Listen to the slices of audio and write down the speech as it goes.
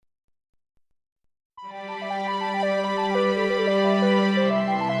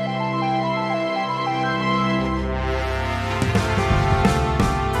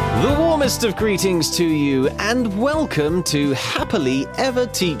Best of greetings to you and welcome to Happily Ever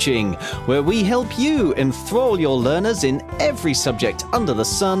Teaching, where we help you enthrall your learners in every subject under the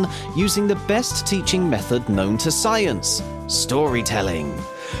sun using the best teaching method known to science, storytelling.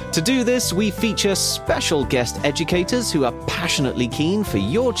 To do this, we feature special guest educators who are passionately keen for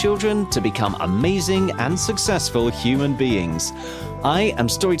your children to become amazing and successful human beings. I am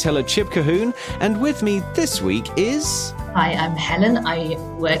storyteller Chip Cahoon, and with me this week is... Hi, I'm Helen. I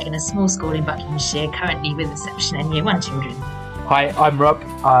work in a small school in Buckinghamshire, currently with reception and Year 1 children. Hi, I'm Rob.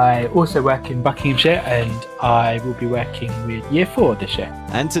 I also work in Buckinghamshire and I will be working with Year 4 this year.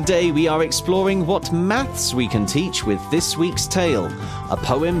 And today we are exploring what maths we can teach with this week's tale, a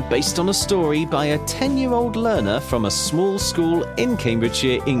poem based on a story by a 10-year-old learner from a small school in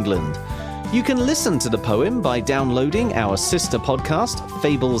Cambridgeshire, England. You can listen to the poem by downloading our sister podcast,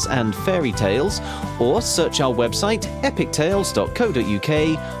 Fables and Fairy Tales, or search our website,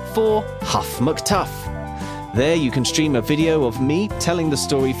 epictales.co.uk, for Huff McTuff. There you can stream a video of me telling the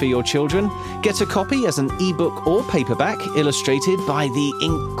story for your children, get a copy as an ebook or paperback illustrated by the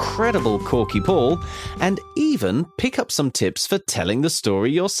incredible Corky Paul, and even pick up some tips for telling the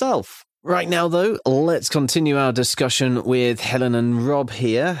story yourself. Right now, though, let's continue our discussion with Helen and Rob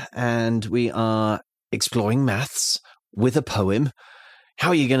here, and we are exploring maths with a poem. How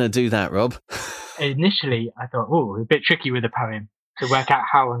are you going to do that, Rob? Initially, I thought, a bit tricky with a poem to work out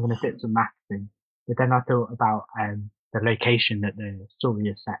how I'm going to fit some maths in. But then I thought about the location that the story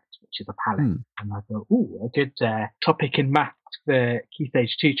is set, which is a palace. And I thought, a good topic in maths for Key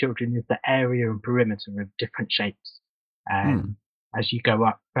Stage 2 children is the area and perimeter of different shapes. As you go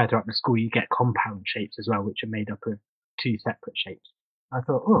further up the school, you get compound shapes as well, which are made up of two separate shapes. I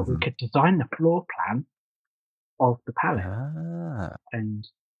thought, we could design the floor plan of the palace and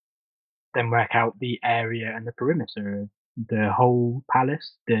then work out the area and the perimeter of the whole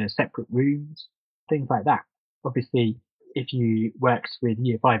palace, the separate rooms, things like that. Obviously, if you worked with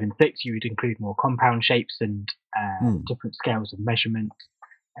Year 5 and 6, you would include more compound shapes and different scales of measurement.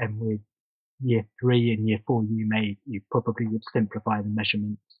 And with Year 3 and Year 4, you probably would simplify the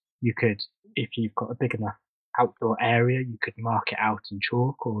measurements. You could, if you've got a big enough outdoor area, you could mark it out in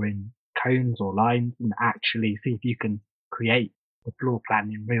chalk or in cones or lines and actually see if you can create the floor plan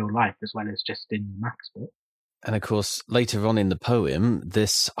in real life as well as just in your maths book. And of course, later on in the poem,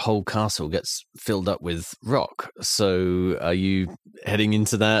 this whole castle gets filled up with rock. So are you heading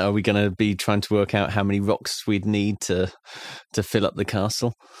into that? Are we going to be trying to work out how many rocks we'd need to fill up the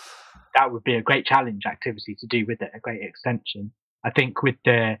castle? That would be a great challenge activity to do with it, a great extension. I think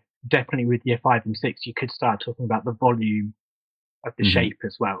definitely with Year 5 and 6, you could start talking about the volume of the shape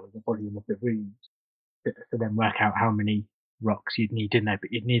as well, the volume of the rooms, to then work out how many rocks you'd need in there,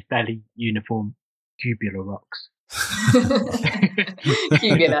 but you'd need fairly uniform cubular rocks.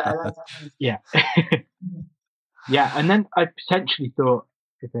 Cubular, I like that. Yeah. Yeah, and then I potentially thought,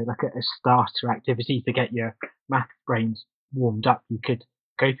 if there's like a starter activity to get your math brains warmed up, you could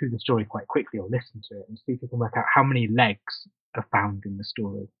go through the story quite quickly or listen to it and see if you can work out how many legs are found in the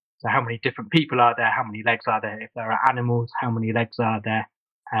story. So how many different people are there? How many legs are there? If there are animals, how many legs are there?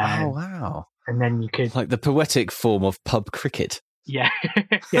 Oh, wow. And then you could... Like the poetic form of pub cricket. Yeah.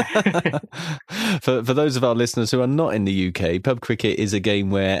 Yeah. For those of our listeners who are not in the UK, pub cricket is a game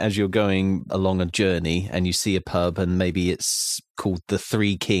where as you're going along a journey and you see a pub and maybe it's called the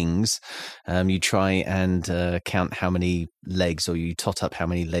Three Kings, you try and count how many legs, or you tot up how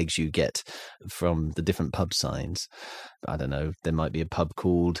many legs you get from the different pub signs. I don't know, there might be a pub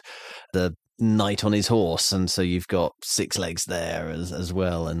called the Knight on his Horse, and so you've got 6 legs there as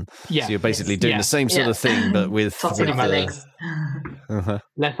well, and so you're basically doing the same sort of thing, but with my legs.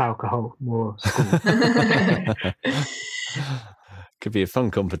 Less alcohol, more school. Could be a fun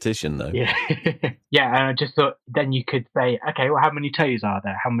competition, though. Yeah, yeah. And I just thought then you could say, okay, well, how many toes are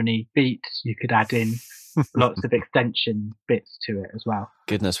there? How many feet? You could add in lots of extension bits to it as well.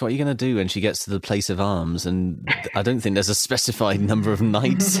 Goodness, what are you going to do when she gets to the place of arms? And I don't think there's a specified number of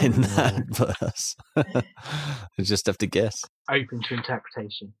knights in that verse. You just have to guess. Open to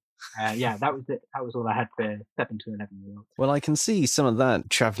interpretation. Yeah, that was it. That was all I had for 7 to 11-year-olds. Well, I can see some of that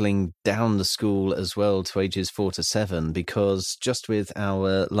travelling down the school as well to ages 4 to 7, because just with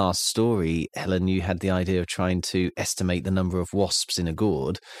our last story, Helen, you had the idea of trying to estimate the number of wasps in a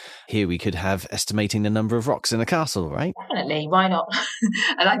gourd. Here we could have estimating the number of rocks in a castle, right? Definitely, why not?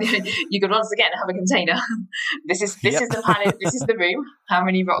 I like you could once again have a container. This is the palace. This is the room. How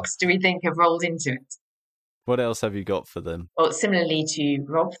many rocks do we think have rolled into it? What else have you got for them? Well, similarly to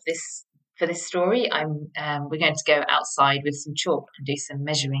Rob, for this story, we're going to go outside with some chalk and do some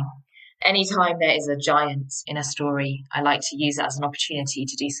measuring. anytime there is a giant in a story, I like to use that as an opportunity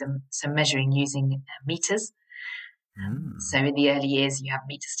to do some measuring using meters. So in the early years, you have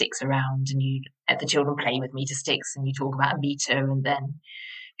meter sticks around, and the children play with meter sticks, and you talk about a meter, and then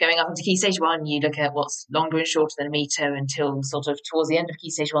going up into Key Stage 1, you look at what's longer and shorter than a meter until sort of towards the end of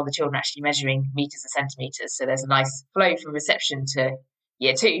Key Stage 1, the children are actually measuring meters and centimeters. So there's a nice flow from reception to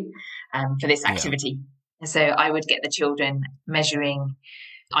Year 2 for this activity. Yeah. So I would get the children measuring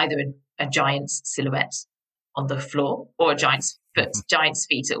either a giant's silhouette on the floor or a giant's foot. Giant's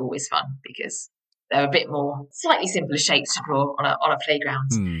feet are always fun because they're a bit more slightly simpler shapes to draw on a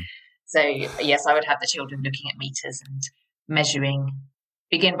playground. So yes, I would have the children looking at meters and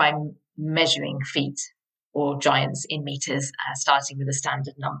begin by measuring feet or giants in meters, starting with a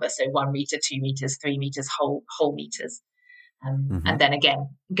standard number. So 1 meter, 2 meters, 3 meters, whole meters. And then again,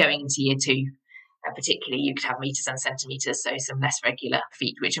 going into Year 2, particularly you could have meters and centimeters. So some less regular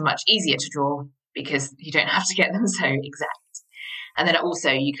feet, which are much easier to draw because you don't have to get them so exact. And then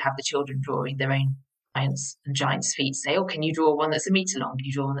also you could have the children drawing their own giants' feet. Say, can you draw one that's a meter long? Can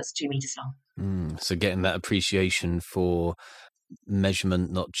you draw one that's 2 meters long? So getting that appreciation for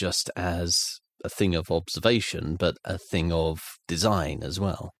measurement, not just as a thing of observation, but a thing of design as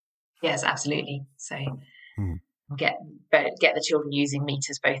well. Yes, absolutely. So get the children using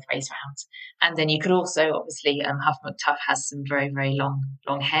meters both ways around. And then you could also, obviously, Huff McTuff has some very, very long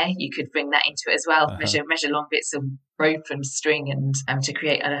hair. You could bring that into it as well. Measure long bits of rope and string and to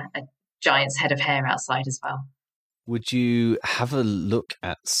create a giant's head of hair outside as well. Would you have a look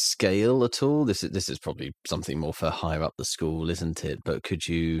at scale at all? This is probably something more for higher up the school, isn't it? But could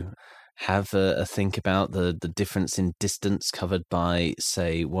you have a think about the difference in distance covered by,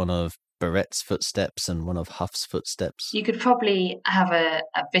 say, one of Barrett's footsteps and one of Huff's footsteps? You could probably have a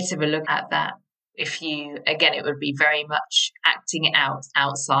bit of a look at that. It would be very much acting it out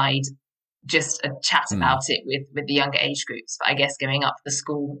outside, just a chat about it with the younger age groups. But I guess going up the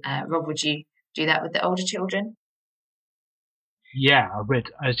school, Rob, would you do that with the older children? Yeah, I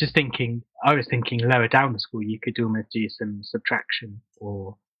would. I was thinking lower down the school, you could almost do some subtraction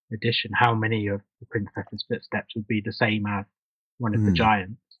or addition. How many of the princess's footsteps would be the same as one of the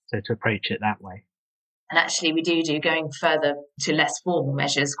giants? So to approach it that way. And actually we do going further to less formal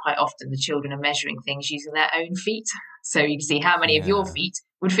measures. Quite often the children are measuring things using their own feet. So you can see how many of your feet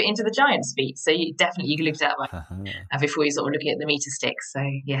would fit into the giant's feet. So you can look at that way before you sort of looking at the meter sticks. So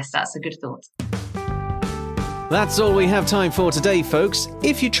yes, that's a good thought. That's all we have time for today, folks.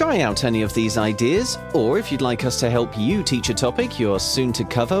 If you try out any of these ideas, or if you'd like us to help you teach a topic you're soon to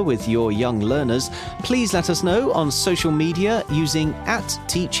cover with your young learners, please let us know on social media using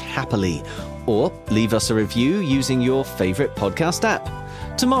 @TeachHappily, or leave us a review using your favourite podcast app.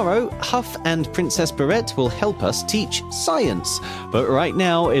 Tomorrow, Huff and Princess Barrett will help us teach science. But right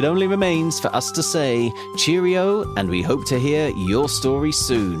now, it only remains for us to say cheerio, and we hope to hear your story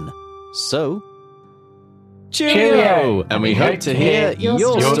soon. So, cheerio! And we hope to hear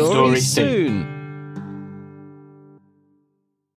your story soon.